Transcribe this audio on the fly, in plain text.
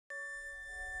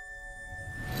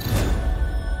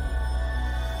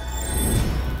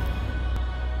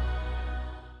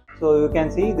So you can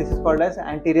see this is called as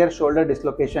anterior shoulder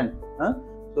dislocation.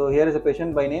 So here is a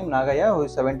patient by name Nagaya who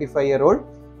is 75-year-old.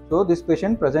 So this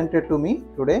patient presented to me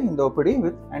today in the OPD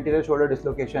with anterior shoulder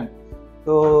dislocation.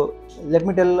 So let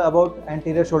me tell about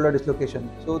anterior shoulder dislocation.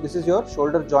 So this is your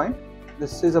shoulder joint.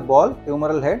 This is a ball,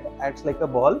 humeral head acts like a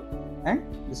ball, and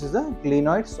this is the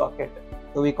glenoid socket.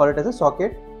 So we call it as a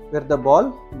socket where the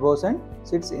ball goes and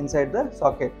sits inside the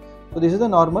socket. So this is the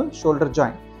normal shoulder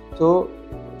joint. So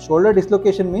shoulder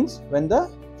dislocation means when the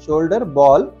shoulder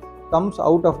ball comes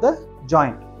out of the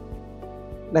joint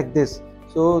like this.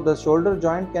 So the shoulder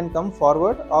joint can come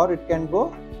forward or it can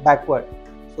go backward.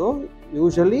 So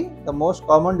usually the most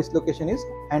common dislocation is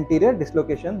anterior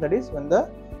dislocation, that is when the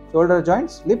shoulder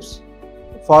joint slips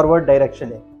forward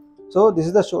direction. So this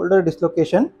is the shoulder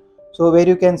dislocation. So where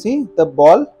you can see the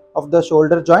ball of the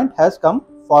shoulder joint has come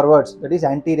forwards, that is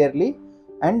anteriorly,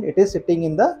 and it is sitting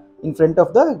in front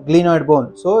of the glenoid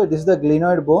bone. So this is the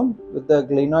glenoid bone with the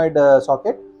glenoid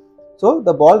socket. So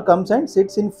the ball comes and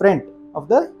sits in front of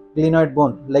the glenoid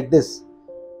bone like this.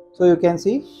 So you can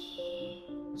see,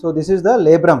 so this is the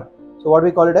labrum. So what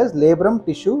we call it as labrum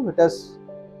tissue, it has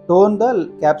torn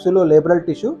the capsulolabral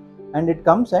tissue and it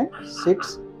comes and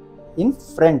sits in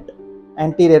front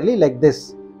anteriorly like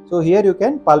this. So here you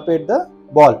can palpate the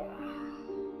ball,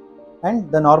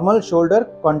 and the normal shoulder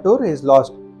contour is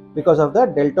lost because of the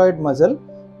deltoid muscle,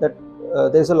 that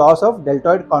there is a loss of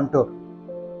deltoid contour.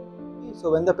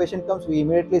 So when the patient comes, we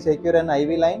immediately secure an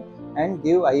IV line and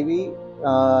give IV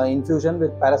infusion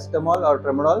with paracetamol or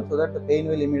tramadol so that the pain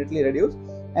will immediately reduce,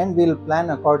 and we will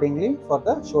plan accordingly for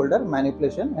the shoulder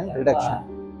manipulation and reduction.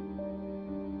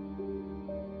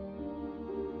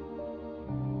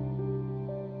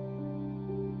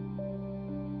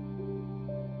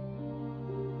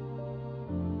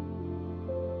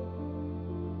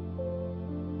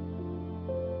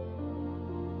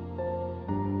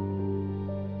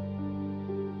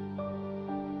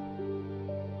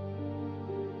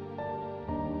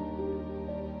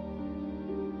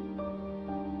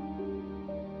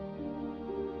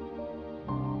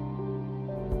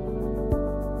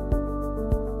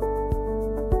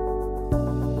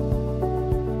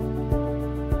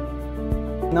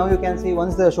 Now you can see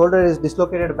once the shoulder is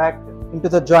dislocated back into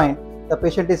the joint, the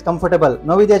patient is comfortable.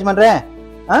 No Vijay man rahe?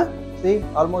 Huh? See,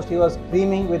 almost he was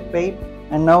screaming with pain,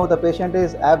 and now the patient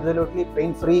is absolutely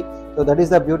pain free. So that is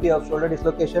the beauty of shoulder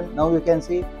dislocation. Now you can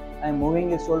see I am moving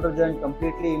his shoulder joint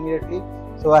completely immediately.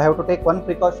 So I have to take one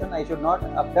precaution, I should not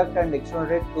abduct and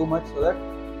externate too much so that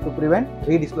to prevent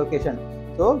redislocation.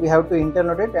 So we have to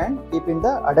internate and keep in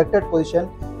the adducted position.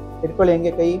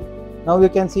 Now you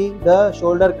can see the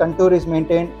shoulder contour is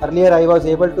maintained. Earlier I was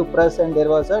able to press and there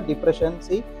was a depression.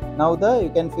 See, now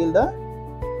you can feel the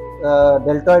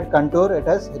deltoid contour, it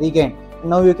has regained.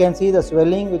 Now you can see the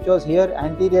swelling which was here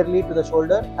anteriorly to the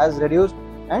shoulder has reduced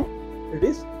and it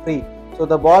is free. So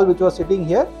the ball which was sitting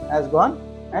here has gone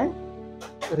and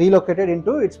relocated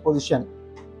into its position.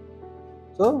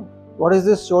 So what is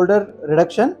this shoulder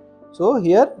reduction? So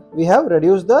here we have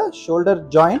reduced the shoulder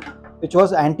joint which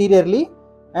was anteriorly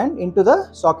and into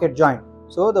the socket joint.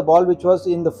 So the ball which was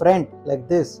in the front like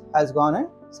this has gone and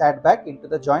sat back into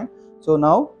the joint. So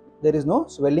now there is no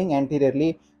swelling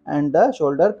anteriorly and the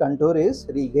shoulder contour is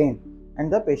regained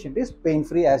and the patient is pain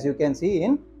free, as you can see,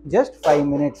 in just 5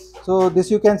 minutes. So this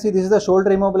you can see, this is the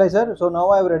shoulder immobilizer. So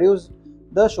now I have reduced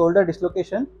the shoulder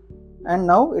dislocation and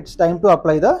now it's time to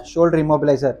apply the shoulder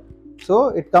immobilizer. So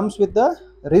it comes with the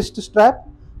wrist strap,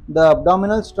 the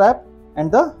abdominal strap and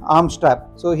the arm strap.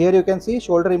 So here you can see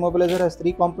shoulder immobilizer has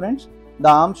 3 components: the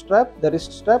arm strap, the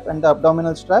wrist strap and the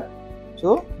abdominal strap.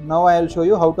 So now I will show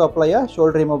you how to apply a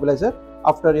shoulder immobilizer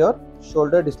after your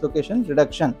shoulder dislocation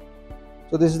reduction.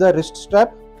 So this is the wrist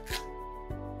strap.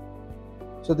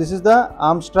 So this is the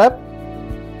arm strap.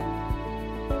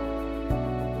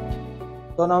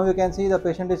 So now you can see the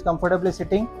patient is comfortably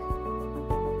sitting.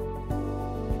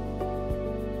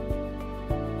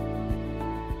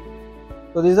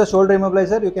 So this is the shoulder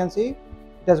immobilizer. You can see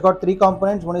it has got 3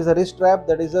 components. One is the wrist strap,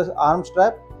 that is the arm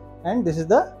strap, and this is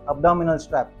the abdominal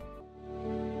strap.